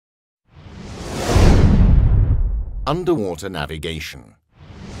Underwater navigation.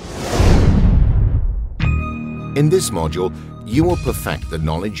 In this module, you will perfect the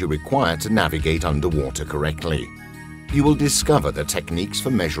knowledge you require to navigate underwater correctly. You will discover the techniques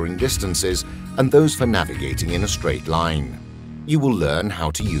for measuring distances and those for navigating in a straight line. You will learn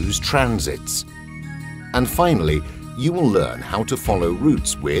how to use transits. And finally, you will learn how to follow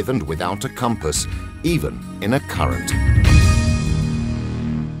routes with and without a compass, even in a current.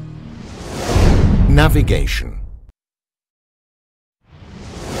 Navigation.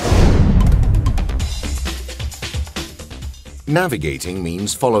 Navigating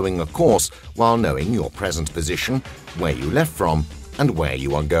means following a course while knowing your present position, where you left from, and where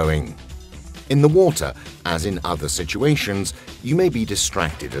you are going. In the water, as in other situations, you may be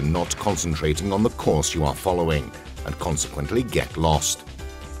distracted and not concentrating on the course you are following, and consequently get lost.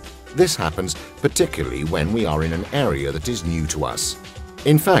 This happens particularly when we are in an area that is new to us.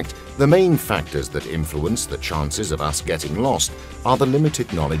 In fact, the main factors that influence the chances of us getting lost are the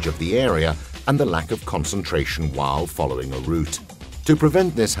limited knowledge of the area and the lack of concentration while following a route. To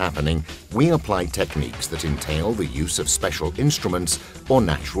prevent this happening, we apply techniques that entail the use of special instruments or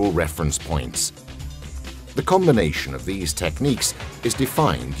natural reference points. The combination of these techniques is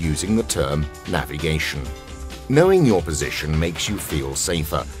defined using the term navigation. Knowing your position makes you feel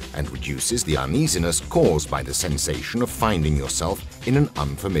safer and reduces the uneasiness caused by the sensation of finding yourself in an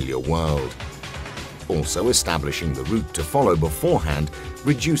unfamiliar world. Also, establishing the route to follow beforehand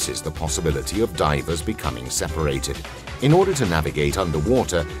reduces the possibility of divers becoming separated. In order to navigate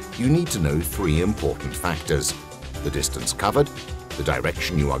underwater, you need to know three important factors: the distance covered, the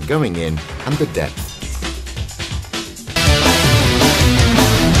direction you are going in, and the depth.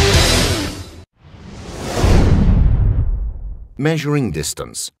 Measuring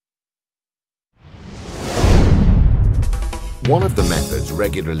distance. One of the methods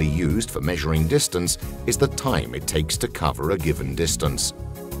regularly used for measuring distance is the time it takes to cover a given distance.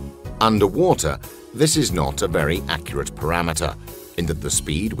 Underwater, this is not a very accurate parameter, in that the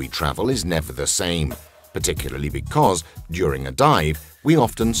speed we travel is never the same, particularly because, during a dive, we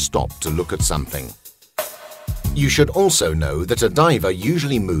often stop to look at something. You should also know that a diver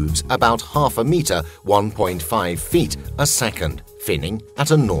usually moves about half a meter, 1.5 feet, a second, finning at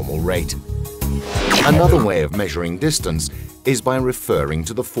a normal rate. Another way of measuring distance is by referring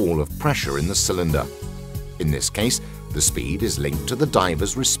to the fall of pressure in the cylinder. In this case, the speed is linked to the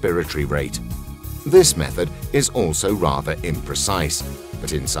diver's respiratory rate. This method is also rather imprecise,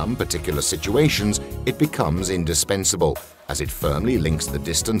 but in some particular situations it becomes indispensable, as it firmly links the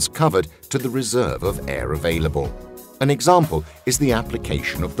distance covered to the reserve of air available. An example is the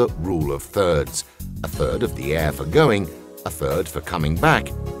application of the rule of thirds: a third of the air for going, a third for coming back,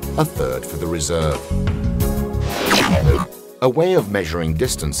 a third for the reserve. A way of measuring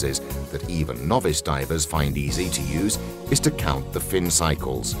distances that even novice divers find easy to use is to count the fin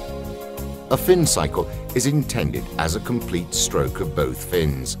cycles. A fin cycle is intended as a complete stroke of both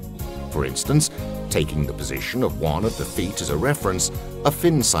fins. For instance, taking the position of one of the feet as a reference, a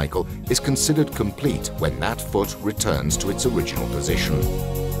fin cycle is considered complete when that foot returns to its original position.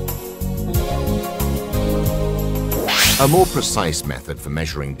 A more precise method for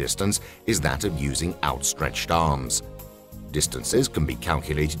measuring distance is that of using outstretched arms. Distances can be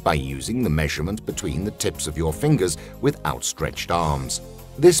calculated by using the measurement between the tips of your fingers with outstretched arms.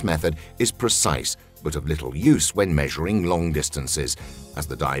 This method is precise but of little use when measuring long distances, as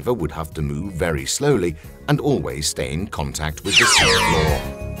the diver would have to move very slowly and always stay in contact with the sea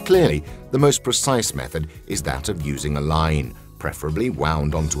floor. Clearly, the most precise method is that of using a line, preferably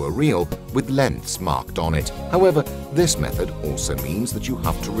wound onto a reel with lengths marked on it. However, this method also means that you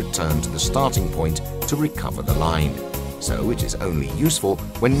have to return to the starting point to recover the line, so it is only useful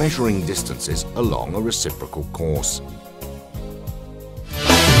when measuring distances along a reciprocal course.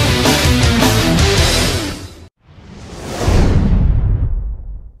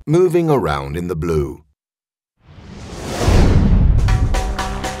 Moving around in the blue.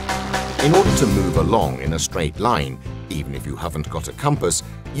 In order to move along in a straight line, even if you haven't got a compass,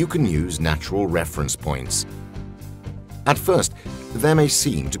 you can use natural reference points. At first, there may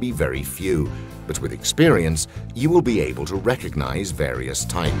seem to be very few, but with experience, you will be able to recognize various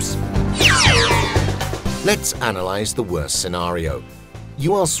types. Let's analyze the worst scenario.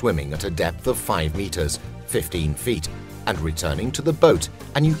 You are swimming at a depth of 5 meters, 15 feet, and returning to the boat,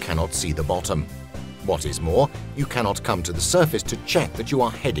 and you cannot see the bottom. What is more, you cannot come to the surface to check that you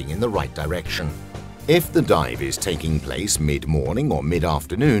are heading in the right direction. If the dive is taking place mid-morning or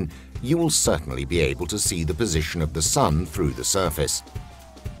mid-afternoon, you will certainly be able to see the position of the sun through the surface.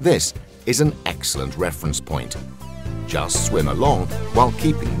 This is an excellent reference point. Just swim along while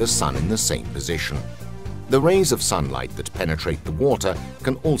keeping the sun in the same position. The rays of sunlight that penetrate the water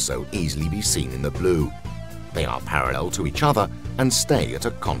can also easily be seen in the blue. They are parallel to each other and stay at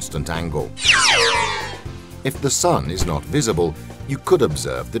a constant angle. If the sun is not visible, you could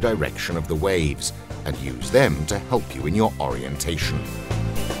observe the direction of the waves and use them to help you in your orientation.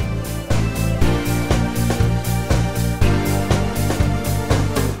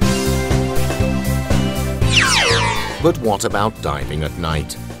 But what about diving at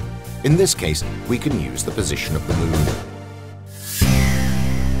night? In this case, we can use the position of the moon.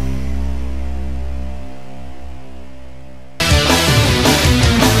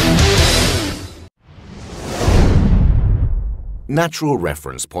 Natural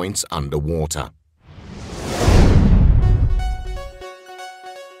reference points underwater.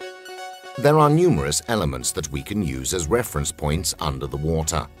 There are numerous elements that we can use as reference points under the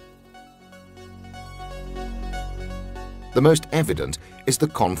water. The most evident is the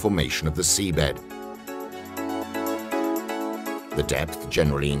conformation of the seabed. The depth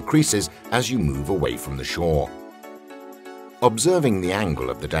generally increases as you move away from the shore. Observing the angle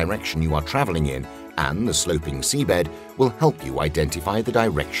of the direction you are traveling in and the sloping seabed will help you identify the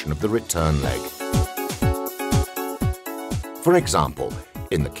direction of the return leg. For example,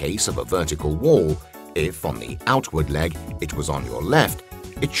 in the case of a vertical wall, if on the outward leg it was on your left,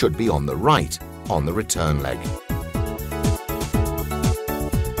 it should be on the right on the return leg.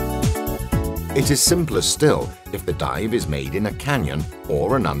 It is simpler still if the dive is made in a canyon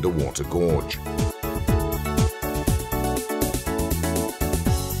or an underwater gorge.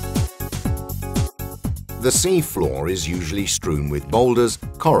 The sea floor is usually strewn with boulders,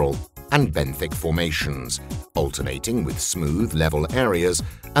 coral, and benthic formations, alternating with smooth, level areas,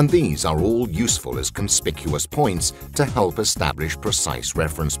 and these are all useful as conspicuous points to help establish precise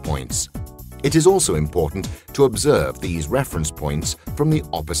reference points. It is also important to observe these reference points from the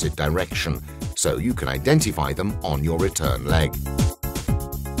opposite direction, so you can identify them on your return leg.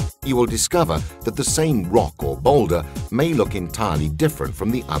 You will discover that the same rock or boulder may look entirely different from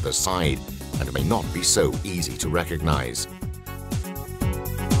the other side, and may not be so easy to recognize.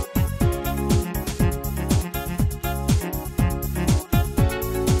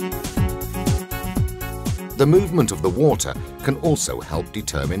 The movement of the water can also help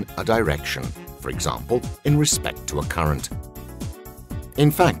determine a direction, for example, in respect to a current.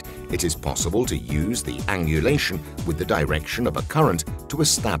 In fact, it is possible to use the angulation with the direction of a current to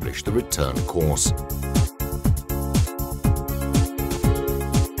establish the return course.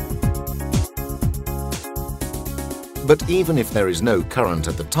 But even if there is no current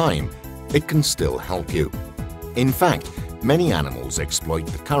at the time, it can still help you. In fact, many animals exploit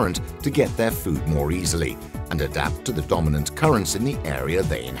the current to get their food more easily and adapt to the dominant currents in the area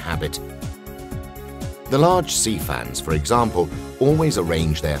they inhabit. The large sea fans, for example, always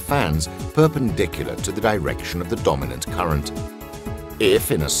arrange their fans perpendicular to the direction of the dominant current.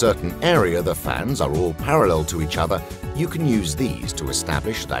 If in a certain area the fans are all parallel to each other, you can use these to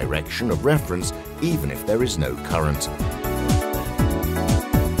establish a direction of reference even if there is no current.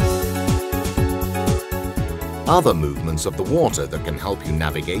 Other movements of the water that can help you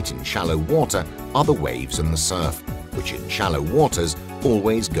navigate in shallow water are the waves and the surf, which in shallow waters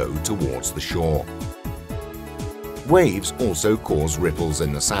always go towards the shore. Waves also cause ripples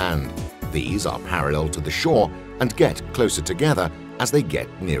in the sand. These are parallel to the shore and get closer together as they get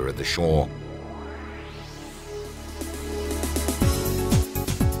nearer the shore.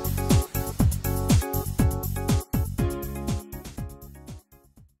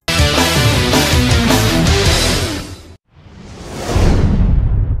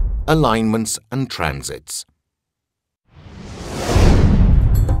 Alignments and transits.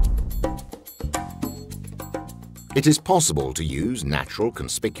 It is possible to use natural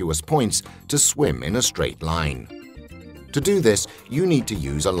conspicuous points to swim in a straight line. To do this, you need to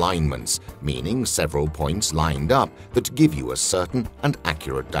use alignments, meaning several points lined up that give you a certain and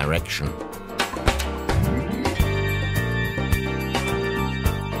accurate direction.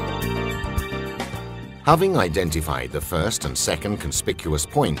 Having identified the first and second conspicuous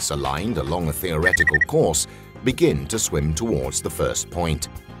points aligned along a theoretical course, begin to swim towards the first point.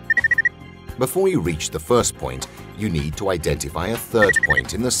 Before you reach the first point, you need to identify a third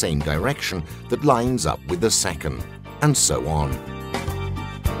point in the same direction that lines up with the second, and so on.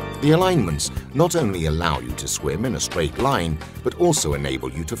 The alignments not only allow you to swim in a straight line, but also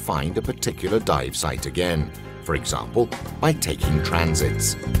enable you to find a particular dive site again, for example, by taking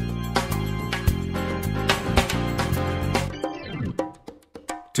transits.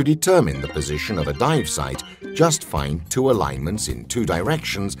 To determine the position of a dive site, just find two alignments in two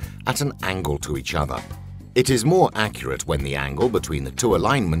directions at an angle to each other. It is more accurate when the angle between the two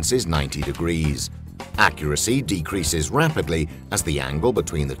alignments is 90 degrees. Accuracy decreases rapidly as the angle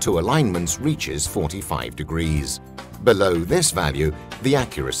between the two alignments reaches 45 degrees. Below this value, the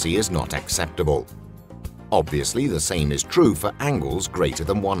accuracy is not acceptable. Obviously, the same is true for angles greater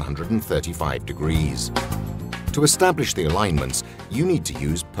than 135 degrees. To establish the alignments, you need to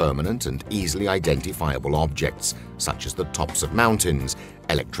use permanent and easily identifiable objects, such as the tops of mountains,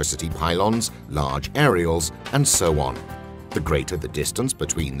 electricity pylons, large aerials, and so on. The greater the distance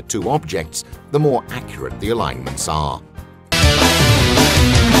between the two objects, the more accurate the alignments are.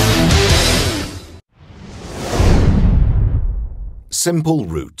 Simple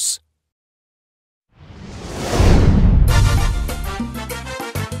routes.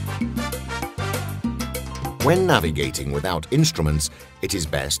 When navigating without instruments, it is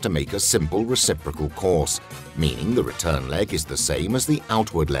best to make a simple reciprocal course, meaning the return leg is the same as the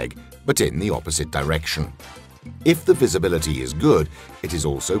outward leg, but in the opposite direction. If the visibility is good, it is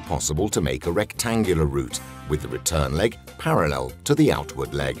also possible to make a rectangular route, with the return leg parallel to the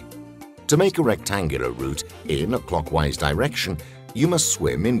outward leg. To make a rectangular route in a clockwise direction, you must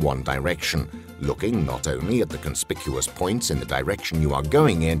swim in one direction, looking not only at the conspicuous points in the direction you are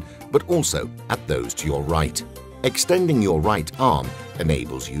going in, but also at those to your right. Extending your right arm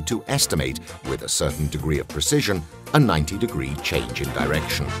enables you to estimate, with a certain degree of precision, a 90-degree change in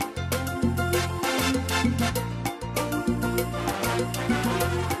direction.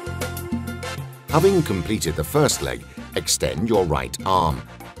 Having completed the first leg, extend your right arm,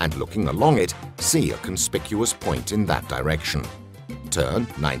 and looking along it, see a conspicuous point in that direction. Turn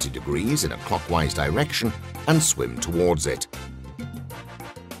 90 degrees in a clockwise direction and swim towards it.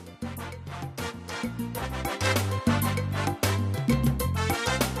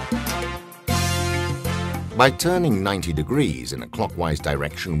 By turning 90 degrees in a clockwise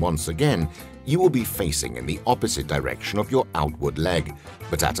direction once again, you will be facing in the opposite direction of your outward leg,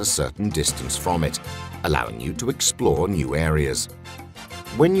 but at a certain distance from it, allowing you to explore new areas.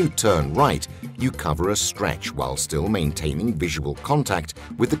 When you turn right, you cover a stretch while still maintaining visual contact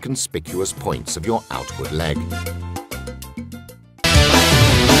with the conspicuous points of your outward leg.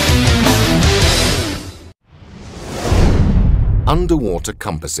 Underwater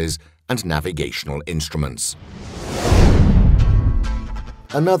compasses and navigational instruments.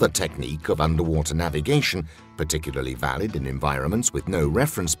 Another technique of underwater navigation, particularly valid in environments with no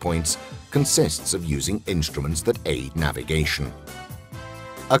reference points, consists of using instruments that aid navigation.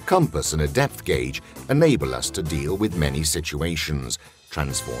 A compass and a depth gauge enable us to deal with many situations,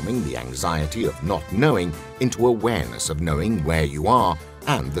 transforming the anxiety of not knowing into awareness of knowing where you are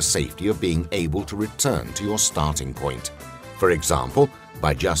and the safety of being able to return to your starting point. For example,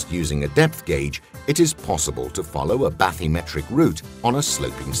 by just using a depth gauge, it is possible to follow a bathymetric route on a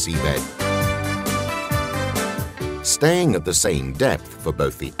sloping seabed. Staying at the same depth for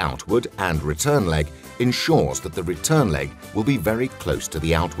both the outward and return leg ensures that the return leg will be very close to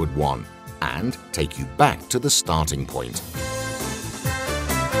the outward one and take you back to the starting point.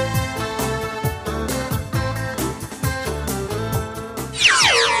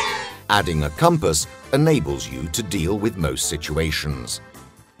 Adding a compass enables you to deal with most situations.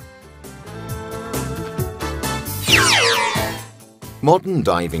 Modern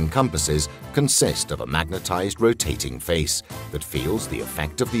diving compasses consist of a magnetized rotating face that feels the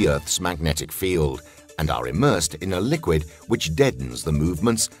effect of the Earth's magnetic field and are immersed in a liquid which deadens the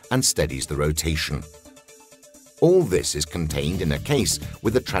movements and steadies the rotation. All this is contained in a case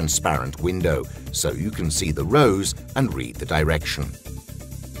with a transparent window, so you can see the rows and read the direction.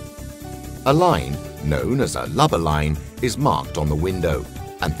 A line, known as a lubber line, is marked on the window,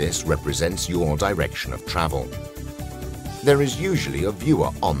 and this represents your direction of travel. There is usually a viewer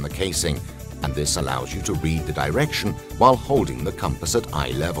on the casing, and this allows you to read the direction while holding the compass at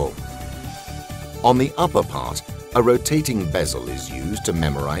eye level. On the upper part, a rotating bezel is used to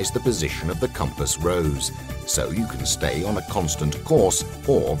memorize the position of the compass rose, so you can stay on a constant course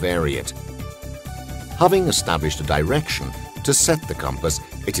or vary it. Having established a direction, to set the compass,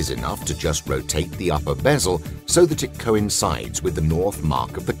 it is enough to just rotate the upper bezel so that it coincides with the north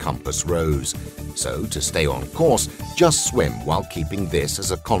mark of the compass rose. So, to stay on course, just swim while keeping this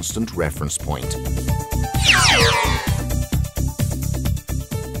as a constant reference point.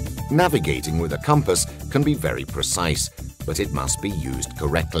 Navigating with a compass can be very precise, but it must be used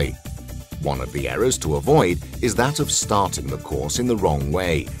correctly. One of the errors to avoid is that of starting the course in the wrong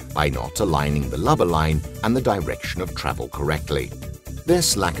way by not aligning the lubber line and the direction of travel correctly.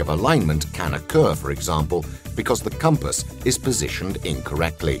 This lack of alignment can occur, for example, because the compass is positioned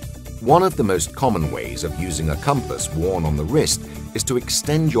incorrectly. One of the most common ways of using a compass worn on the wrist is to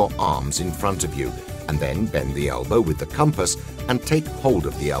extend your arms in front of you and then bend the elbow with the compass and take hold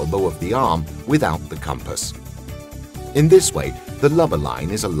of the elbow of the arm without the compass. In this way, the lubber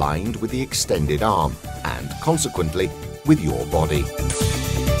line is aligned with the extended arm and, consequently, with your body.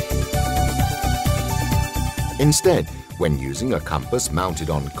 Instead, when using a compass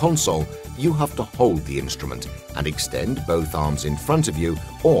mounted on console, you have to hold the instrument and extend both arms in front of you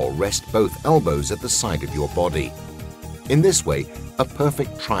or rest both elbows at the side of your body. In this way, a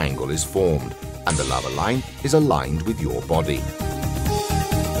perfect triangle is formed and the lubber line is aligned with your body.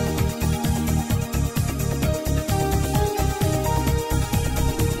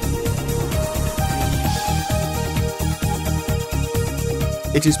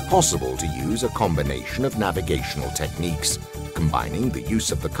 It is possible to use a combination of navigational techniques, combining the use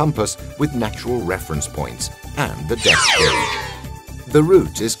of the compass with natural reference points and the depth gauge. The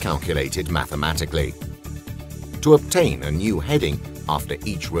route is calculated mathematically. To obtain a new heading after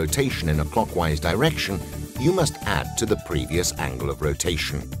each rotation in a clockwise direction, you must add to the previous angle of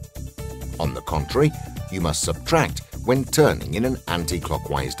rotation. On the contrary, you must subtract when turning in an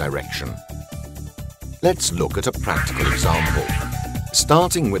anti-clockwise direction. Let's look at a practical example.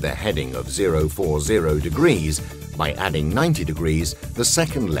 Starting with a heading of 040 degrees, by adding 90 degrees, the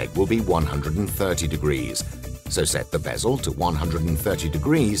second leg will be 130 degrees. So set the bezel to 130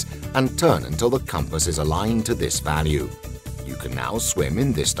 degrees and turn until the compass is aligned to this value. You can now swim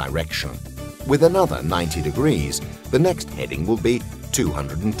in this direction. With another 90 degrees, the next heading will be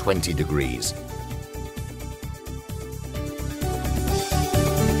 220 degrees.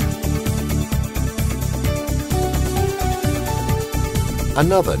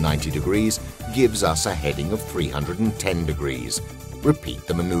 Another 90 degrees gives us a heading of 310 degrees. Repeat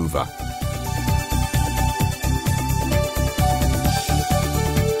the maneuver.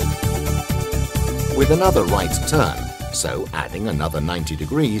 With another right turn, so adding another 90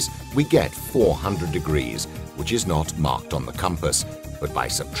 degrees, we get 400 degrees, which is not marked on the compass, but by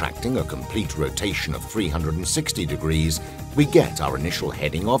subtracting a complete rotation of 360 degrees, we get our initial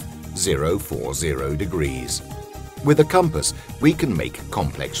heading of 040 degrees. With a compass, we can make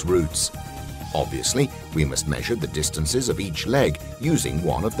complex routes. Obviously, we must measure the distances of each leg using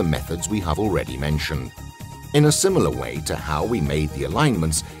one of the methods we have already mentioned. In a similar way to how we made the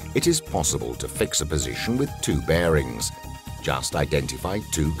alignments, it is possible to fix a position with two bearings. Just identify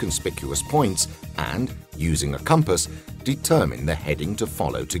two conspicuous points and, using a compass, determine the heading to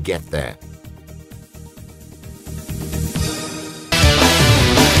follow to get there.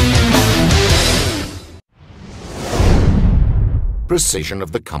 Precision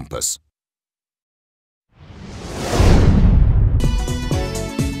of the compass.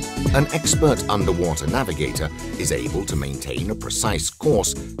 An expert underwater navigator is able to maintain a precise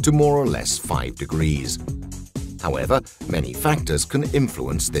course to more or less 5 degrees. However, many factors can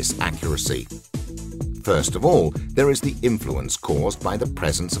influence this accuracy. First of all, there is the influence caused by the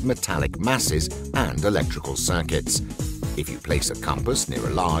presence of metallic masses and electrical circuits. If you place a compass near a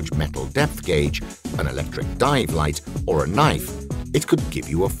large metal depth gauge, an electric dive light, or a knife, it could give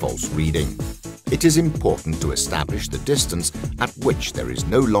you a false reading. It is important to establish the distance at which there is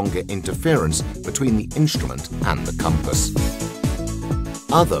no longer interference between the instrument and the compass.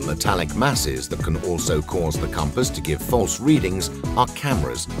 Other metallic masses that can also cause the compass to give false readings are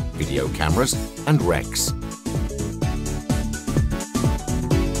cameras, video cameras, and wrecks.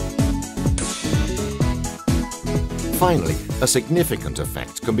 Finally, a significant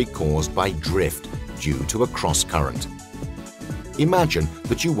effect can be caused by drift due to a cross current. Imagine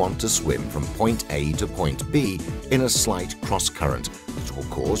that you want to swim from point A to point B in a slight cross current that will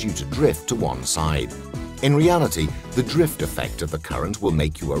cause you to drift to one side. In reality, the drift effect of the current will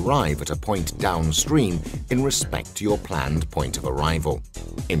make you arrive at a point downstream in respect to your planned point of arrival.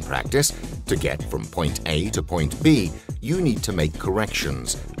 In practice, to get from point A to point B, you need to make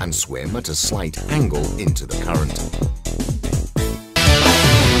corrections and swim at a slight angle into the current.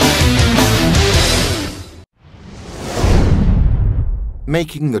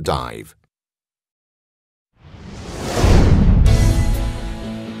 Making the dive.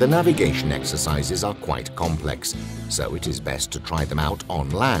 The navigation exercises are quite complex, so it is best to try them out on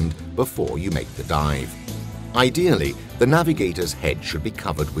land before you make the dive. Ideally, the navigator's head should be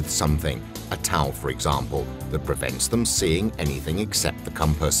covered with something, a towel for example, that prevents them seeing anything except the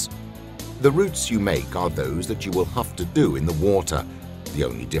compass. The routes you make are those that you will have to do in the water. The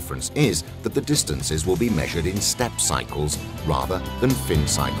only difference is that the distances will be measured in step cycles rather than fin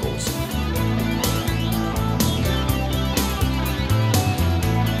cycles.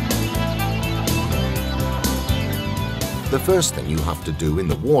 The first thing you have to do in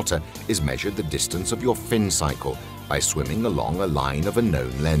the water is measure the distance of your fin cycle by swimming along a line of a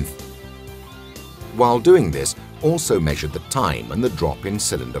known length. While doing this, also measure the time and the drop in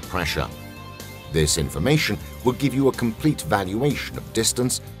cylinder pressure. This information will give you a complete valuation of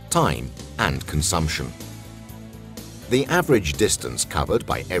distance, time, and consumption. The average distance covered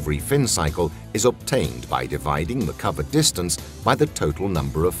by every fin cycle is obtained by dividing the covered distance by the total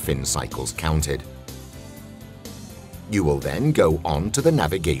number of fin cycles counted. You will then go on to the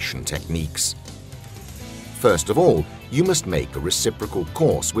navigation techniques. First of all, you must make a reciprocal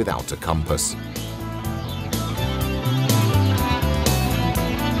course without a compass.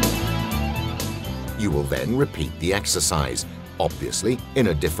 You will then repeat the exercise, obviously in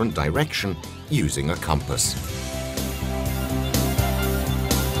a different direction, using a compass.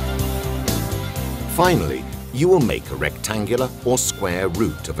 Finally, you will make a rectangular or square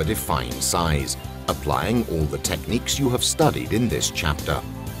route of a defined size, applying all the techniques you have studied in this chapter.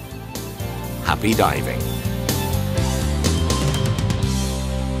 Happy diving!